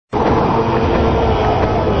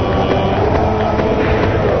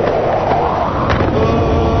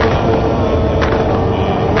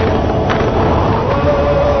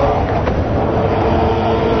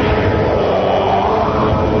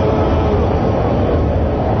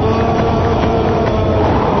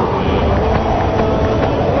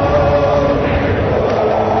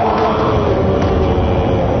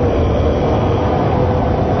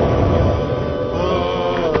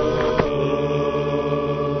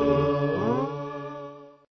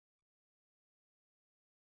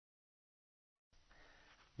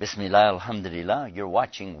Bismillah, alhamdulillah, you're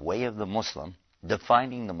watching Way of the Muslim,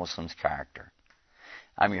 defining the Muslim's character.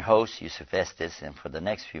 I'm your host, Yusuf Estes, and for the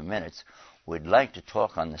next few minutes, we'd like to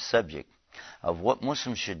talk on the subject of what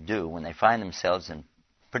Muslims should do when they find themselves in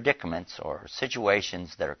predicaments or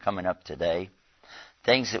situations that are coming up today,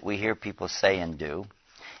 things that we hear people say and do,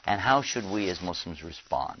 and how should we as Muslims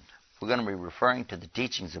respond. We're going to be referring to the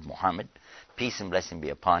teachings of Muhammad, peace and blessing be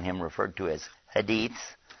upon him, referred to as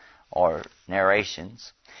hadiths or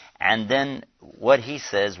narrations, and then what he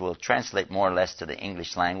says will translate more or less to the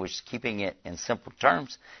English language, keeping it in simple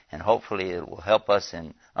terms, and hopefully it will help us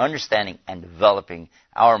in understanding and developing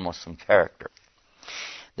our Muslim character.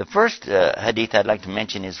 The first hadith I'd like to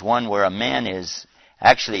mention is one where a man is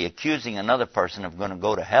actually accusing another person of going to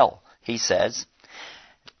go to hell. He says,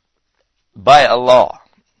 by Allah,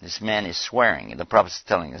 this man is swearing, and the Prophet is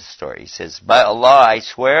telling us a story. He says, by Allah, I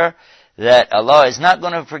swear that Allah is not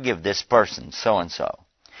going to forgive this person, so-and-so.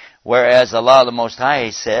 Whereas Allah the Most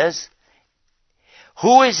High says,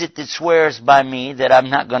 who is it that swears by me that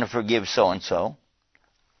I'm not going to forgive so-and-so?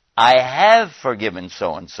 I have forgiven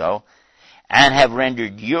so-and-so and have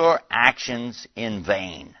rendered your actions in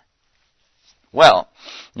vain. Well,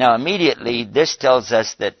 now immediately this tells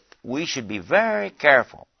us that we should be very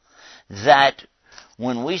careful that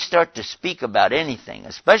when we start to speak about anything,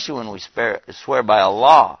 especially when we swear by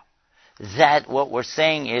Allah, that what we're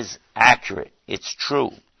saying is accurate, it's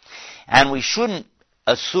true. And we shouldn't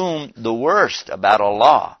assume the worst about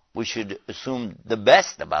Allah. We should assume the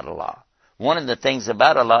best about Allah. One of the things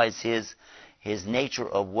about Allah is His nature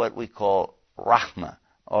of what we call rahmah,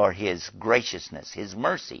 or His graciousness, His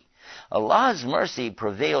mercy. Allah's mercy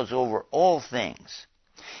prevails over all things.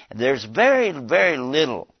 There's very, very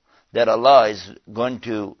little that Allah is going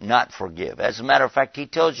to not forgive. As a matter of fact, He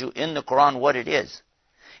tells you in the Quran what it is.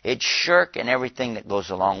 It's shirk and everything that goes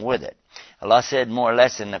along with it. Allah said more or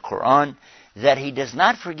less in the Quran that He does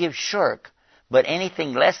not forgive shirk, but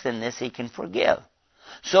anything less than this He can forgive.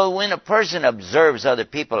 So when a person observes other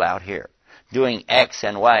people out here doing X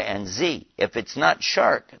and Y and Z, if it's not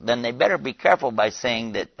shirk, then they better be careful by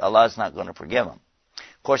saying that Allah is not going to forgive them.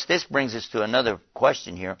 Of course, this brings us to another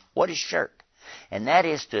question here. What is shirk? And that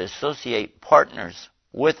is to associate partners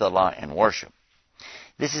with Allah in worship.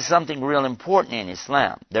 This is something real important in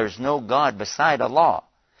Islam. There's no God beside Allah.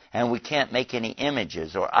 And we can't make any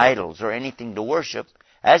images or idols or anything to worship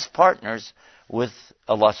as partners with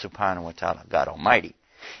Allah subhanahu wa ta'ala, God Almighty.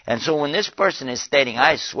 And so when this person is stating,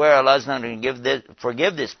 I swear Allah is not going to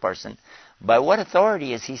forgive this person, by what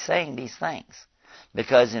authority is he saying these things?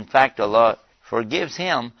 Because in fact Allah forgives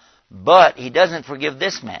him, but He doesn't forgive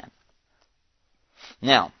this man.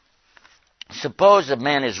 Now, suppose a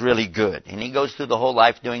man is really good, and he goes through the whole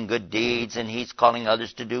life doing good deeds, and he's calling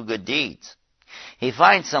others to do good deeds. He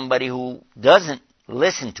finds somebody who doesn't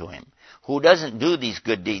listen to him, who doesn't do these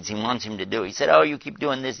good deeds he wants him to do. He said, oh, you keep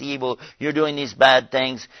doing this evil, you're doing these bad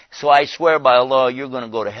things, so I swear by Allah, you're going to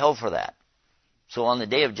go to hell for that. So on the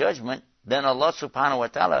Day of Judgment, then Allah subhanahu wa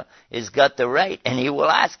ta'ala has got the right, and He will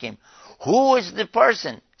ask him, who is the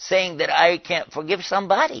person saying that I can't forgive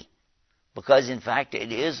somebody? Because in fact,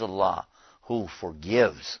 it is Allah who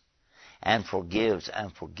forgives and forgives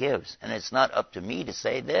and forgives. And it's not up to me to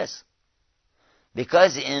say this.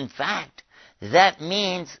 Because in fact, that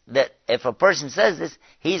means that if a person says this,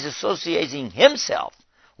 he's associating himself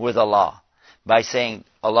with Allah by saying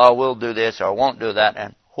Allah will do this or won't do that.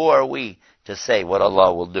 And who are we to say what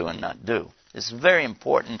Allah will do and not do? This is very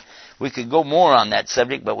important. We could go more on that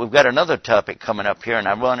subject, but we've got another topic coming up here, and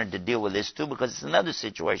I wanted to deal with this too because it's another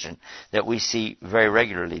situation that we see very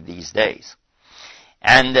regularly these days.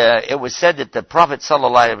 And it was said that the Prophet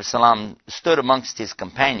ﷺ stood amongst his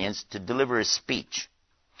companions to deliver a speech.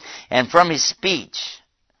 And from his speech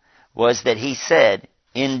was that he said,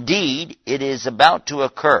 indeed, it is about to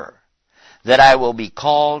occur that I will be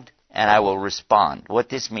called and I will respond. What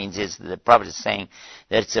this means is that the Prophet is saying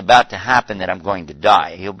that it's about to happen that I'm going to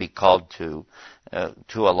die. He'll be called to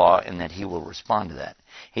Allah and that He will respond to that.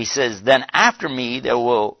 He says, then after me there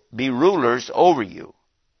will be rulers over you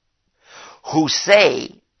who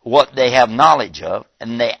say what they have knowledge of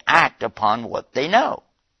and they act upon what they know.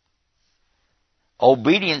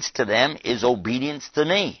 Obedience to them is obedience to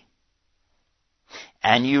me.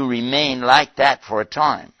 And you remain like that for a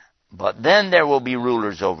time. But then there will be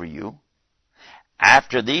rulers over you,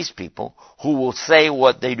 after these people, who will say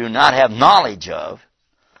what they do not have knowledge of.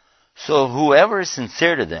 So whoever is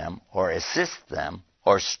sincere to them, or assists them,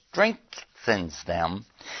 or strengthens them,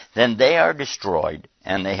 then they are destroyed,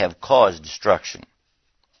 and they have caused destruction.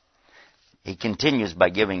 He continues by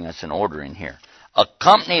giving us an order in here.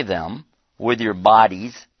 Accompany them with your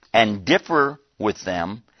bodies, and differ with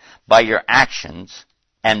them, by your actions,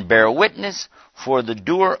 and bear witness for the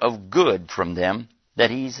doer of good from them,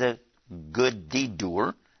 that he's a good deed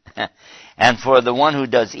doer, and for the one who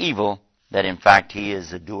does evil, that in fact he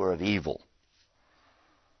is a doer of evil.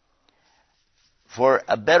 For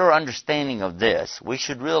a better understanding of this, we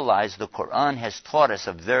should realize the Quran has taught us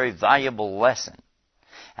a very valuable lesson.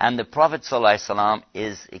 And the Prophet ﷺ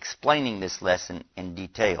is explaining this lesson in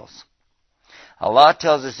details. Allah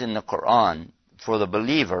tells us in the Quran, for the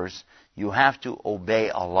believers, you have to obey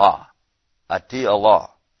Allah. Ati Allah.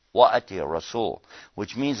 Wa ati Rasul.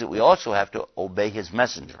 Which means that we also have to obey His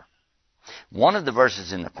messenger. One of the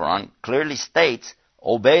verses in the Quran clearly states,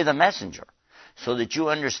 obey the messenger. So that you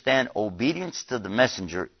understand obedience to the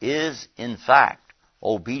messenger is, in fact,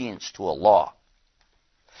 obedience to Allah.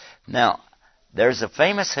 Now, there's a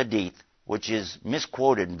famous hadith which is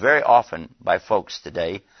misquoted very often by folks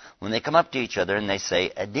today when they come up to each other and they say,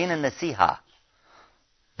 Adin nasiha,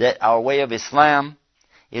 that our way of Islam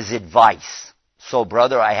is advice. So,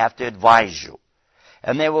 brother, I have to advise you.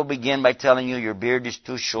 And they will begin by telling you your beard is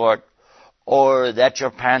too short, or that your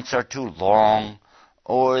pants are too long,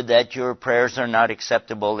 or that your prayers are not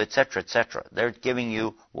acceptable, etc., etc. They're giving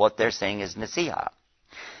you what they're saying is nasiha.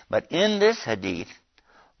 But in this hadith,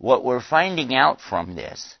 what we're finding out from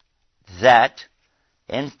this, that,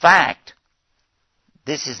 in fact,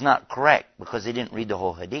 this is not correct, because they didn't read the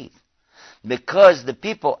whole hadith. Because the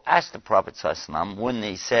people asked the Prophet ﷺ, when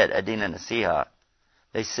they said, Adina Nasiha,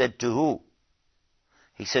 they said to who?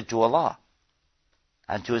 He said to Allah,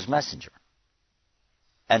 and to His messenger,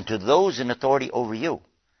 and to those in authority over you,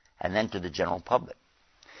 and then to the general public.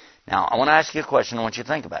 Now, I want to ask you a question, I want you to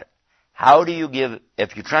think about it. How do you give,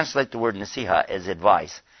 if you translate the word nasiha as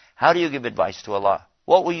advice, how do you give advice to Allah?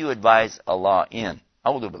 What will you advise Allah in?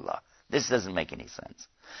 A'udhu billah. This doesn't make any sense.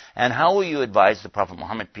 And how will you advise the Prophet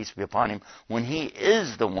Muhammad, peace be upon him, when he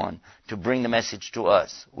is the one to bring the message to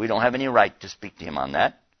us? We don't have any right to speak to him on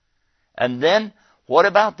that. And then, what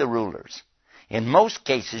about the rulers? In most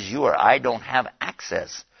cases, you or I don't have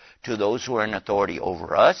access to those who are in authority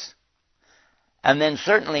over us. And then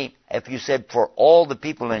certainly, if you said for all the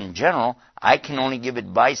people in general, I can only give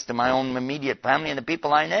advice to my own immediate family and the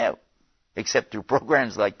people I know, except through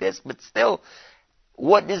programs like this. But still,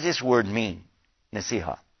 what does this word mean,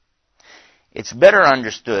 nasiha? It's better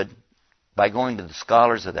understood by going to the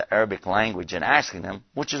scholars of the Arabic language and asking them,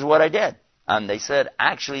 which is what I did. And they said,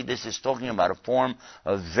 actually, this is talking about a form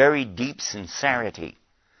of very deep sincerity.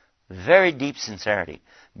 Very deep sincerity.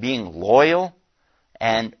 Being loyal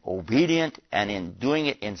and obedient, and in doing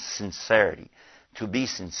it in sincerity. To be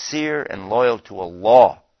sincere and loyal to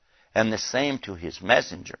Allah, and the same to His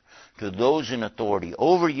messenger, to those in authority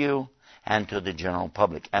over you, and to the general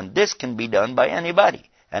public. And this can be done by anybody,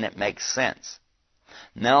 and it makes sense.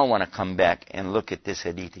 Now I want to come back and look at this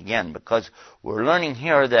hadith again, because we're learning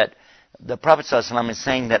here that the Prophet ﷺ is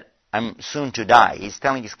saying that I'm soon to die. He's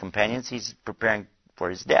telling his companions he's preparing for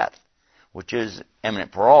his death, which is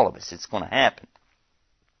imminent for all of us. It's going to happen.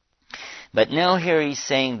 But now here he's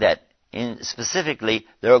saying that specifically,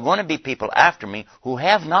 there are going to be people after me who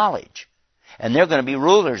have knowledge, and they're going to be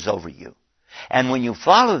rulers over you. And when you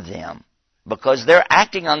follow them, because they're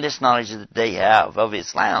acting on this knowledge that they have of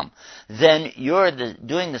Islam, then you're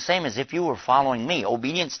doing the same as if you were following me.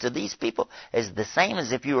 Obedience to these people is the same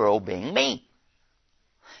as if you were obeying me.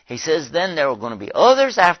 He says then there are going to be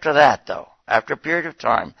others after that, though. After a period of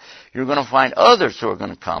time, you're going to find others who are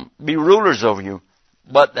going to come, be rulers over you,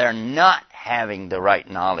 but they're not having the right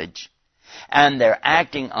knowledge, and they're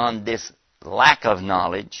acting on this lack of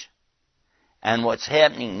knowledge. And what's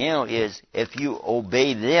happening now is, if you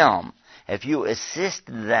obey them, if you assist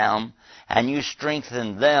them, and you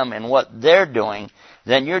strengthen them in what they're doing,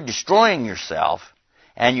 then you're destroying yourself,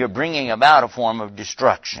 and you're bringing about a form of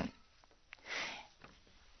destruction.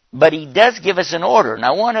 But he does give us an order, and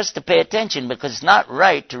I want us to pay attention, because it's not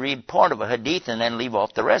right to read part of a hadith and then leave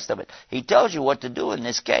off the rest of it. He tells you what to do in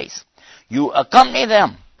this case. You accompany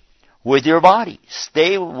them with your body.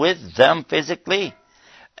 Stay with them physically.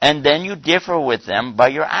 And then you differ with them by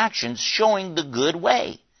your actions, showing the good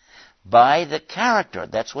way. By the character.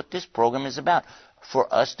 That's what this program is about.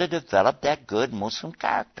 For us to develop that good Muslim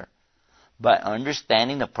character. By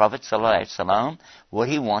understanding the Prophet ﷺ, what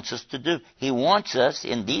he wants us to do. He wants us,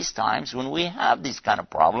 in these times when we have these kind of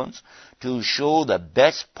problems, to show the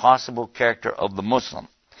best possible character of the Muslim.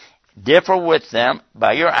 Differ with them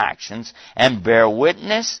by your actions, and bear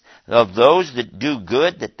witness of those that do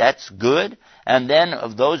good, that that's good, and then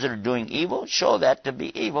of those that are doing evil, show that to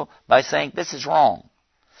be evil by saying this is wrong.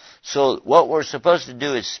 So what we're supposed to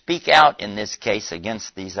do is speak out in this case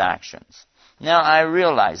against these actions. Now, I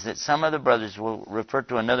realize that some of the brothers will refer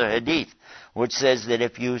to another hadith, which says that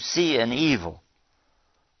if you see an evil,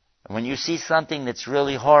 when you see something that's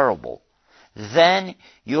really horrible, then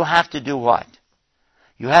you have to do what?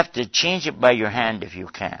 You have to change it by your hand if you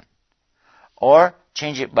can. Or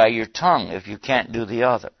change it by your tongue if you can't do the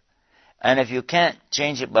other. And if you can't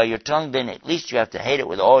change it by your tongue, then at least you have to hate it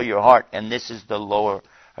with all your heart, and this is the lower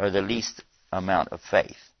or the least amount of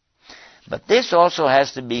faith. But this also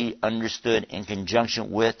has to be understood in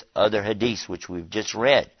conjunction with other hadiths, which we've just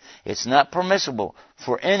read. It's not permissible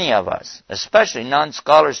for any of us, especially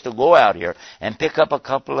non-scholars, to go out here and pick up a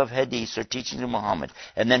couple of hadiths or teachings of Muhammad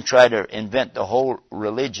and then try to invent the whole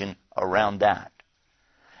religion around that.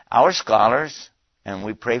 Our scholars, and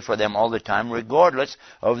we pray for them all the time, regardless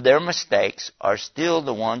of their mistakes, are still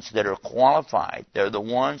the ones that are qualified. They're the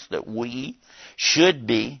ones that we should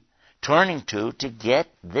be turning to get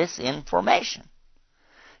this information,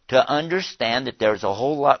 to understand that there's a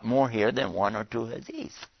whole lot more here than one or two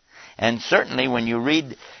hadiths. And certainly when you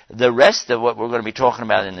read the rest of what we're going to be talking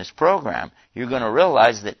about in this program, you're going to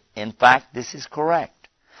realize that, in fact, this is correct,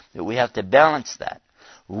 that we have to balance that.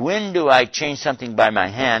 When do I change something by my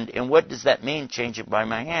hand, and what does that mean, change it by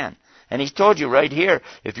my hand? And he's told you right here,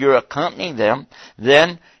 if you're accompanying them,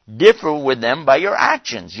 then differ with them by your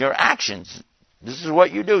actions. Your actions. This is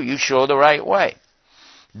what you do. You show the right way.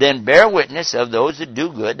 Then bear witness of those that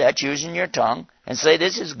do good, that's using your tongue, and say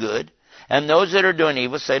this is good. And those that are doing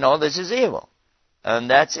evil say, no, this is evil. And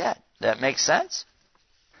that's it. That makes sense?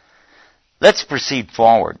 Let's proceed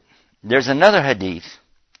forward. There's another hadith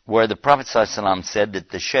where the Prophet ﷺ said that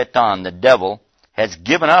the shaitan, the devil, has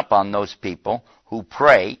given up on those people who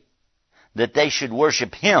pray that they should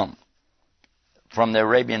worship him from the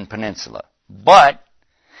Arabian Peninsula. But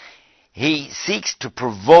he seeks to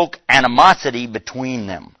provoke animosity between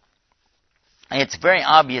them. It's very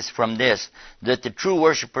obvious from this that the true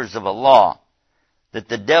worshippers of Allah, that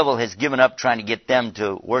the devil has given up trying to get them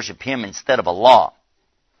to worship him instead of Allah.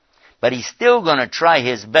 But he's still going to try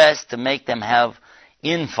his best to make them have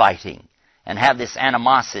infighting and have this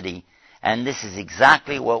animosity. And this is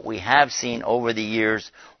exactly what we have seen over the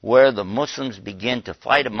years, where the Muslims begin to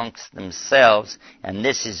fight amongst themselves, and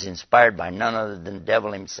this is inspired by none other than the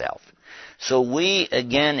devil himself. So we,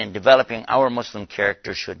 again, in developing our Muslim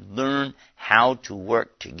character, should learn how to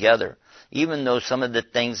work together. Even though some of the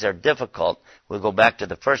things are difficult, we'll go back to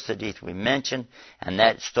the first hadith we mentioned, and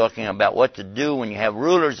that's talking about what to do when you have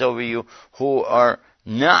rulers over you who are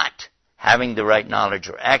not having the right knowledge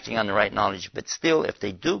or acting on the right knowledge, but still, if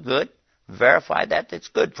they do good, verify that it's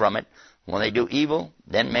good from it. When they do evil,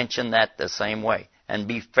 then mention that the same way. And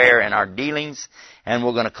be fair in our dealings. And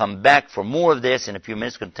we're going to come back for more of this in a few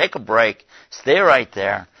minutes. We're going to take a break. Stay right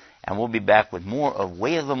there. And we'll be back with more of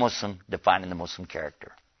Way of the Muslim, defining the Muslim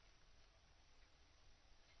character.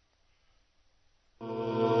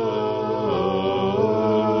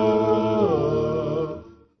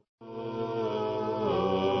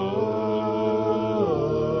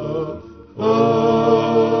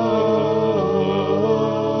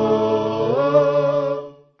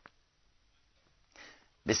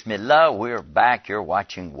 Bismillah, we're back. You're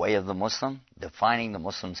watching Way of the Muslim, defining the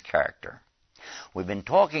Muslim's character. We've been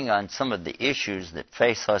talking on some of the issues that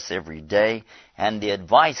face us every day and the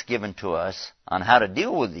advice given to us on how to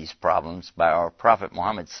deal with these problems by our Prophet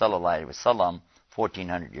Muhammad sallallahu alaihi wasallam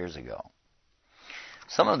 1400 years ago.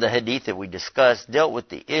 Some of the hadith that we discussed dealt with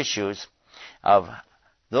the issues of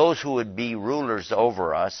those who would be rulers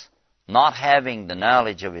over us not having the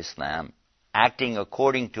knowledge of Islam, acting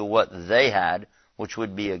according to what they had, which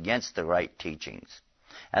would be against the right teachings.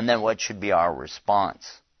 And then what should be our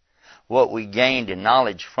response? What we gained in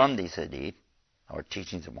knowledge from these hadith, or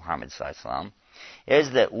teachings of Muhammad sallallahu alaihi wasallam,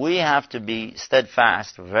 is that we have to be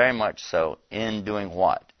steadfast, very much so, in doing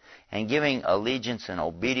what? And giving allegiance and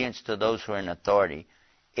obedience to those who are in authority,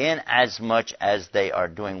 in as much as they are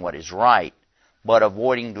doing what is right, but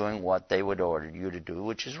avoiding doing what they would order you to do,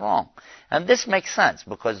 which is wrong. And this makes sense,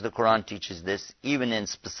 because the Quran teaches this even in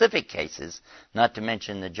specific cases, not to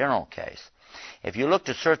mention the general case. If you look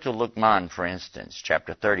to Surah Al-Luqman, for instance,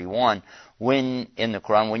 chapter 31, in the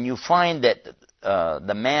Quran, when you find that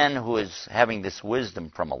the man who is having this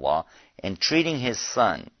wisdom from Allah, and treating his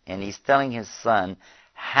son, and he's telling his son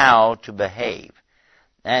how to behave.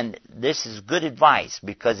 And this is good advice,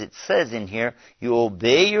 because it says in here, you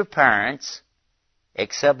obey your parents,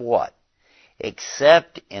 except what?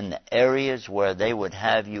 Except in the areas where they would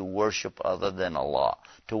have you worship other than Allah.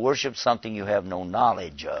 To worship something you have no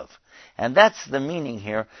knowledge of. And that's the meaning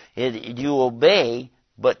here. You obey,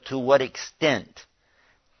 but to what extent?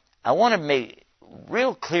 I want to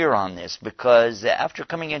real clear on this because after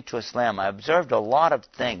coming into Islam, I observed a lot of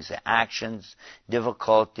things, the actions,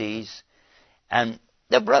 difficulties, and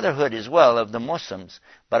the brotherhood as well of the Muslims.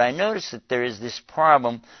 But I noticed that there is this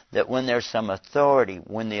problem that when there's some authority,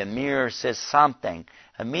 when the emir says something,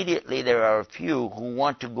 immediately there are a few who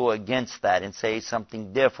want to go against that and say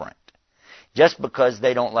something different, just because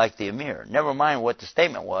they don't like the emir. Never mind what the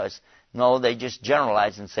statement was. No, they just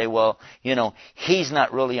generalize and say, well, he's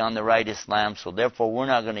not really on the right Islam, so therefore we're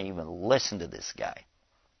not going to even listen to this guy.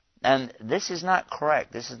 And this is not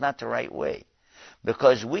correct. This is not the right way.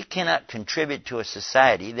 Because we cannot contribute to a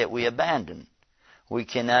society that we abandon. We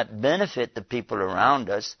cannot benefit the people around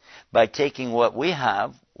us by taking what we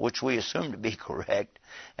have, which we assume to be correct,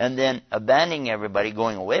 and then abandoning everybody,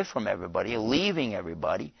 going away from everybody, leaving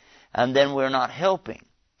everybody, and then we're not helping.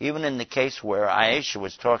 Even in the case where Aisha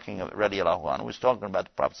was talking, radiallahu anha, was talking about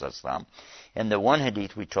the Prophet ﷺ, in the one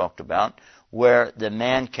hadith we talked about, where the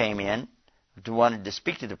man came in to wanted to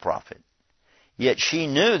speak to the Prophet. Yet she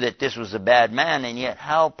knew that this was a bad man, and yet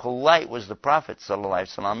how polite was the Prophet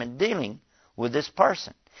ﷺ in dealing with this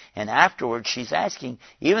person. And afterwards she's asking,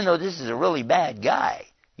 even though this is a really bad guy,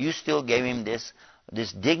 you still gave him this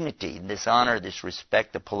dignity, this honor, this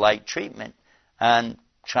respect, the polite treatment, and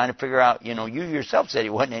trying to figure out, you yourself said he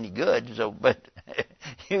wasn't any good, but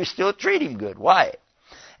you still treat him good. Why?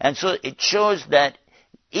 And so it shows that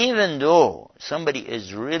even though somebody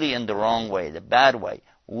is really in the wrong way, the bad way,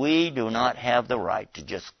 we do not have the right to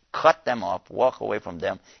just cut them off, walk away from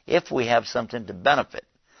them, if we have something to benefit.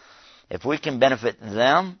 If we can benefit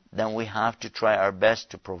them, then we have to try our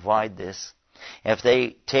best to provide this. If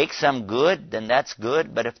they take some good, then that's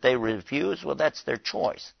good, but if they refuse, well, that's their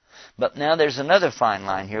choice. But now there's another fine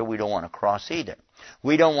line here we don't want to cross either.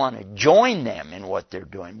 We don't want to join them in what they're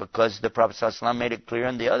doing, because the Prophet ﷺ made it clear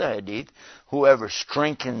in the other hadith, whoever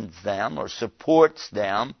strengthens them or supports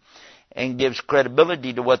them and gives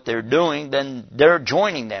credibility to what they're doing, then they're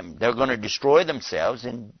joining them. They're going to destroy themselves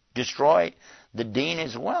and destroy the deen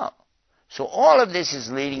as well. So all of this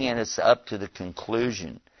is leading us up to the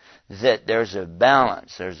conclusion that there's a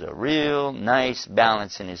balance. There's a real nice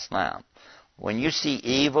balance in Islam. When you see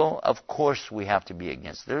evil, of course we have to be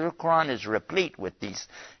against it. The Quran is replete with these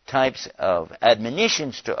types of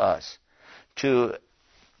admonitions to us to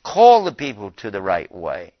call the people to the right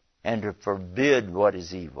way and to forbid what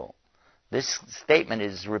is evil. This statement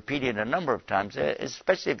is repeated a number of times,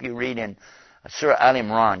 especially if you read in Surah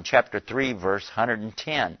Al-Imran, chapter 3, verse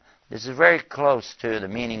 110. This is very close to the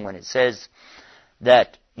meaning when it says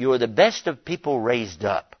that you are the best of people raised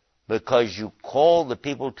up because you call the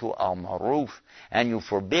people to al-maruf and you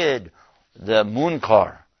forbid the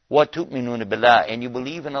munkar, wa tu'minuna billah, and you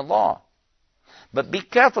believe in Allah. But be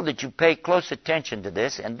careful that you pay close attention to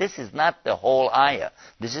this, and this is not the whole ayah.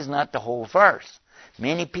 This is not the whole verse.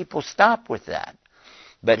 Many people stop with that.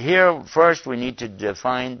 But here, first, we need to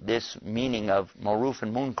define this meaning of maruf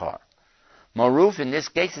and munkar. Maruf, in this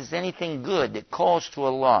case, is anything good that calls to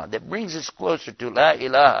Allah, that brings us closer to La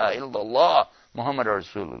ilaha illallah, Muhammad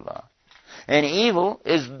Rasulullah. And evil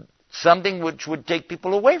is something which would take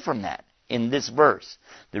people away from that in this verse.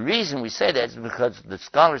 The reason we say that is because the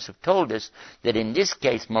scholars have told us that in this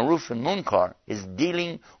case, maruf and munkar is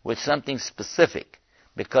dealing with something specific,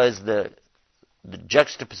 because the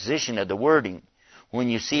juxtaposition of the wording, when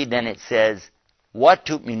you see then it says, what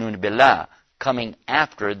tu'minun billah, coming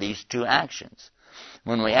after these two actions.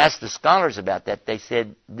 When we asked the scholars about that, they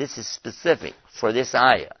said this is specific for this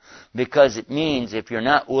ayah, because it means if you're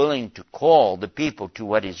not willing to call the people to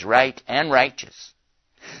what is right and righteous,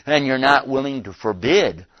 and you're not willing to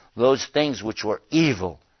forbid those things which were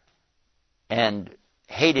evil and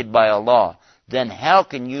hated by Allah, then how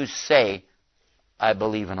can you say, I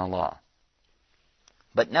believe in Allah?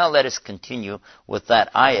 But now let us continue with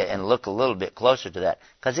that ayah and look a little bit closer to that.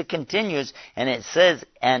 Because it continues and it says,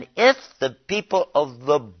 and if the people of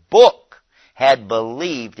the book had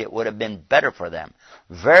believed, it would have been better for them.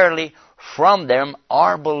 Verily, from them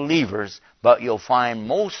are believers, but you'll find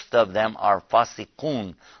most of them are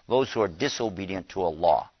fasiqun, those who are disobedient to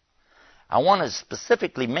Allah. I want to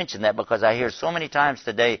specifically mention that because I hear so many times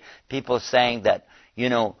today people saying that,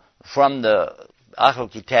 from the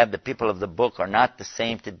Ahlul Kitab, the people of the book, are not the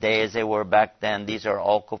same today as they were back then. These are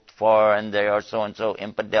all kuffar and they are so-and-so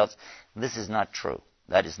infidels. This is not true.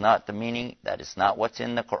 That is not the meaning. That is not what's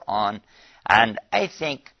in the Quran. And I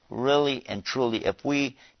think really and truly, if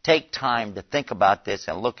we take time to think about this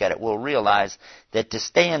and look at it, we'll realize that to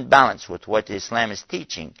stay in balance with what Islam is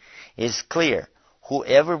teaching is clear.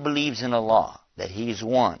 Whoever believes in Allah, that He is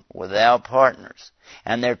one, without partners,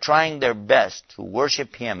 and they're trying their best to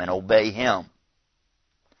worship Him and obey Him,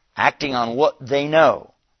 acting on what they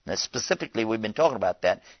know. Now, specifically, we've been talking about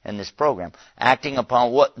that in this program, acting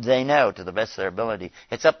upon what they know to the best of their ability.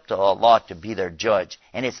 It's up to Allah to be their judge.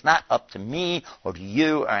 And it's not up to me or to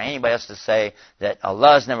you or anybody else to say that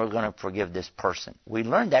Allah is never going to forgive this person. We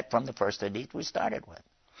learned that from the first hadith we started with.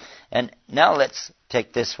 And now let's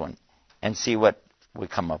take this one and see what we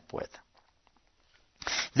come up with.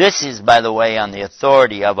 This is, by the way, on the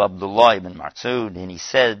authority of Abdullah ibn Mas'ud, and he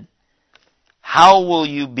said, "How will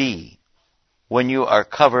you be when you are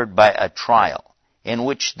covered by a trial in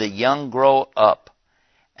which the young grow up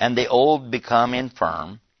and the old become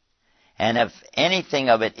infirm, and if anything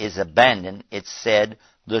of it is abandoned, it's said,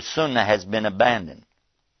 the sunnah has been abandoned."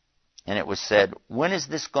 And it was said, when is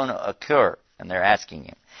this going to occur? And they're asking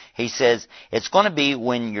him. He says, it's going to be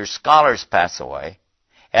when your scholars pass away,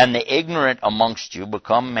 and the ignorant amongst you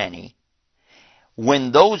become many,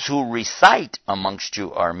 when those who recite amongst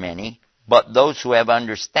you are many, but those who have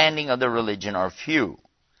understanding of the religion are few.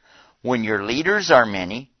 When your leaders are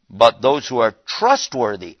many, but those who are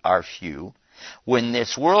trustworthy are few. When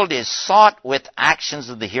this world is sought with actions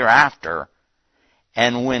of the hereafter,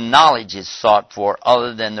 and when knowledge is sought for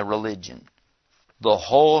other than the religion.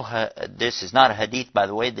 This is not a hadith, by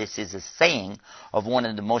the way. This is a saying of one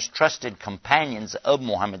of the most trusted companions of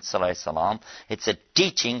Muhammad sallallahu alaihi wasallam. It's a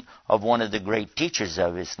teaching of one of the great teachers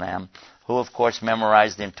of Islam, who, of course,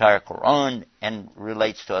 memorized the entire Quran and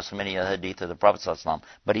relates to us many of the hadith of the Prophet sallallahu alaihi wasallam.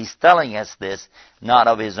 But he's telling us this not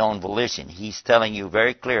of his own volition. He's telling you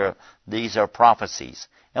very clear these are prophecies.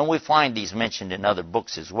 And we find these mentioned in other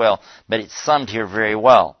books as well, but it's summed here very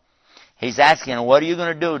well. He's asking, what are you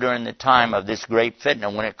going to do during the time of this great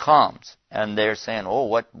fitna when it comes? And they're saying,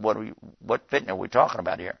 what fitna are we talking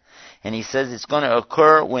about here? And he says it's going to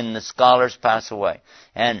occur when the scholars pass away.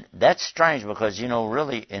 And that's strange because,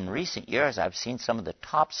 really in recent years I've seen some of the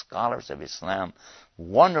top scholars of Islam,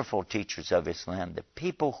 wonderful teachers of Islam, the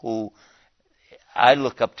people who I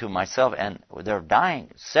look up to myself, and they're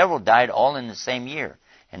dying. Several died all in the same year,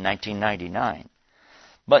 in 1999.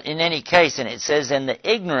 But in any case, and it says, and the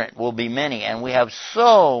ignorant will be many, and we have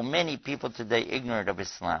so many people today ignorant of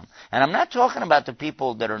Islam. And I'm not talking about the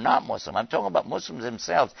people that are not Muslim. I'm talking about Muslims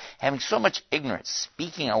themselves having so much ignorance,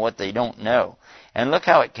 speaking on what they don't know. And look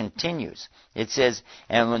how it continues. It says,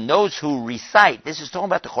 and when those who recite, this is talking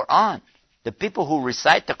about the Quran. The people who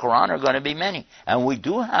recite the Quran are going to be many. And we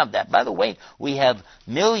do have that. By the way, we have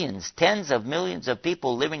millions, tens of millions of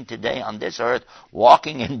people living today on this earth,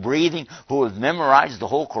 walking and breathing, who have memorized the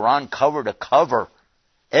whole Quran cover to cover.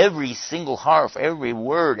 Every single harf, every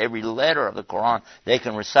word, every letter of the Quran, they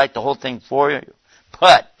can recite the whole thing for you.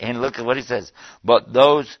 But, and look at what he says, but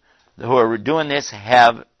those who are doing this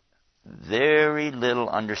have very little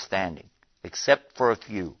understanding, except for a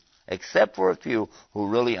few. Except for a few who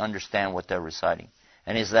really understand what they're reciting.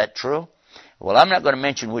 And is that true? Well, I'm not going to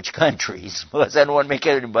mention which countries, because I don't want to make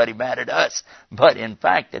anybody mad at us. But in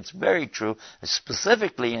fact, it's very true,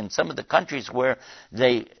 specifically in some of the countries where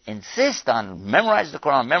they insist on memorize the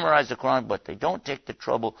Quran, but they don't take the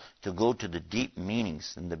trouble to go to the deep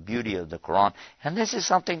meanings and the beauty of the Quran. And this is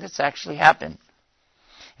something that's actually happened.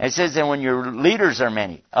 And it says that when your leaders are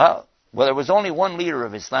many, well, there was only one leader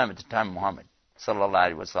of Islam at the time of Muhammad,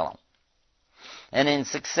 sallallahu alaihi wasallam. And in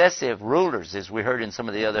successive rulers, as we heard in some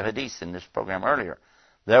of the other hadiths in this program earlier,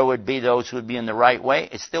 there would be those who would be in the right way.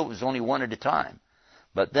 It still was only one at a time.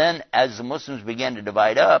 But then, as the Muslims began to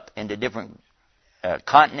divide up into different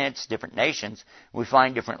continents, different nations, we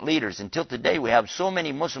find different leaders. Until today, we have so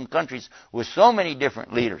many Muslim countries with so many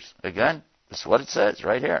different leaders. Again, that's what it says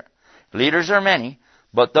right here. Leaders are many,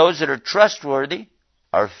 but those that are trustworthy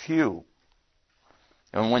are few.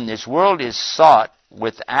 And when this world is sought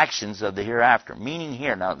with actions of the hereafter, meaning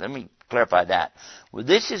here, now let me clarify that. Well,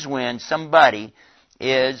 this is when somebody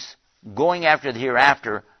is going after the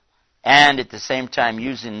hereafter and at the same time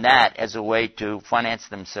using that as a way to finance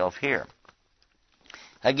themselves here.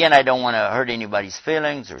 Again, I don't want to hurt anybody's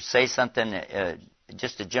feelings or say something,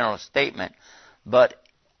 just a general statement, but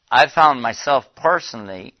I found myself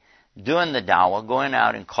personally doing the dawah, going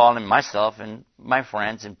out and calling myself and my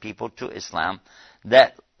friends and people to Islam,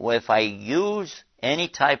 that if I use any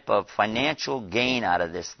type of financial gain out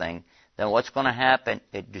of this thing, then what's going to happen?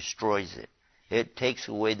 It destroys it. It takes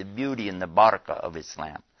away the beauty and the barakah of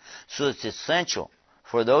Islam. So it's essential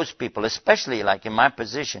for those people, especially like in my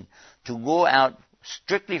position, to go out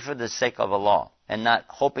strictly for the sake of Allah and not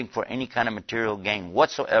hoping for any kind of material gain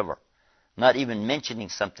whatsoever. Not even mentioning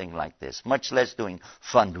something like this, much less doing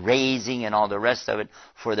fundraising and all the rest of it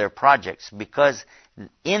for their projects, because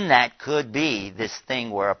in that could be this thing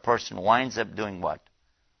where a person winds up doing what?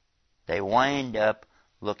 They wind up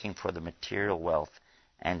looking for the material wealth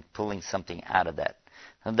and pulling something out of that.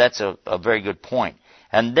 And that's a very good point.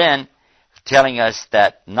 And then telling us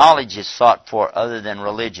that knowledge is sought for other than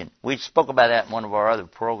religion. We spoke about that in one of our other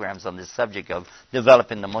programs on this subject of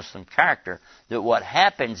developing the Muslim character, that what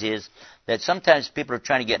happens is that sometimes people are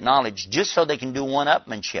trying to get knowledge just so they can do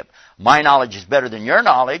one-upmanship. My knowledge is better than your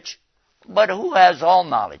knowledge, but who has all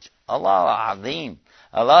knowledge? Allah Azim.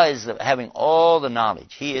 Allah is having all the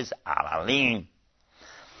knowledge. He is Al-Alim.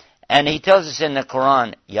 And He tells us in the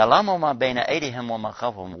Quran, يَعْلَمُ مَا بَيْنَ أَيْدِيهِمْ وَمَا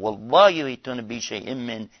خَلْفَهُم وَاللَّهُ يُحِيطُونَ بِشَيْءٍ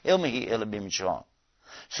مِّنْ عِلْمِهِ إِلَّا بِمَا شَاءَ.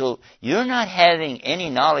 So you're not having any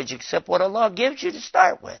knowledge except what Allah gives you to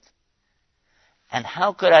start with. And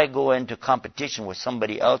how could I go into competition with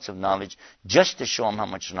somebody else of knowledge just to show them how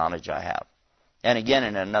much knowledge I have? And again,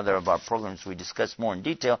 in another of our programs, we discuss more in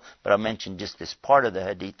detail, but I mentioned just this part of the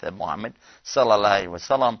hadith of Muhammad, sallallahu alaihi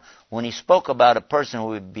wasallam, when he spoke about a person who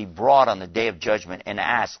would be brought on the Day of Judgment and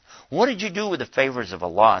asked, what did you do with the favors of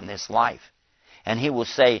Allah in this life? And he will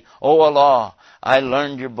say, oh Allah, I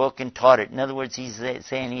learned your book and taught it. In other words, he's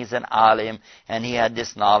saying he's an alim, and he had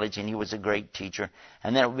this knowledge, and he was a great teacher.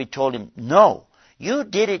 And then it would be told him, no, you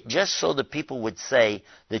did it just so the people would say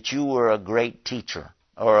that you were a great teacher,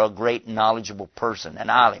 or a great knowledgeable person, an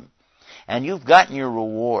alim. And you've gotten your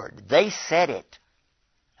reward. They said it.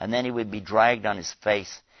 And then he would be dragged on his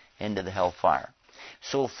face into the hellfire.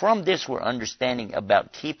 So from this we're understanding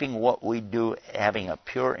about keeping what we do, having a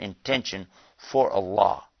pure intention for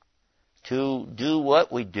Allah. To do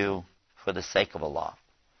what we do for the sake of Allah.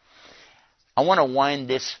 I want to wind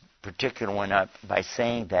this particular one up by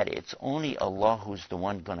saying that it's only Allah who's the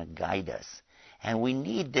one going to guide us. And we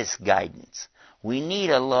need this guidance. We need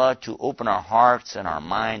Allah to open our hearts and our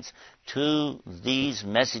minds to these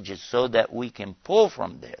messages so that we can pull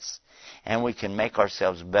from this and we can make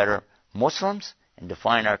ourselves better Muslims and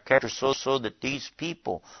define our character so that these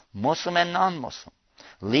people, Muslim and non-Muslim,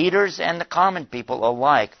 leaders and the common people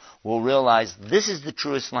alike, will realize this is the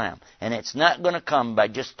true Islam. And it's not going to come by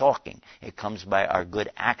just talking. It comes by our good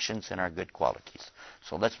actions and our good qualities.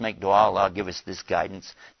 So let's make dua, Allah give us this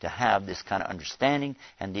guidance to have this kind of understanding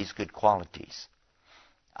and these good qualities.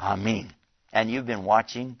 Ameen. And you've been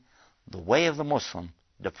watching The Way of the Muslim,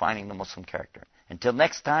 Defining the Muslim Character. Until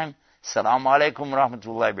next time, Assalamu alaikum wa rahmatullahi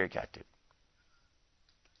wa barakatuh.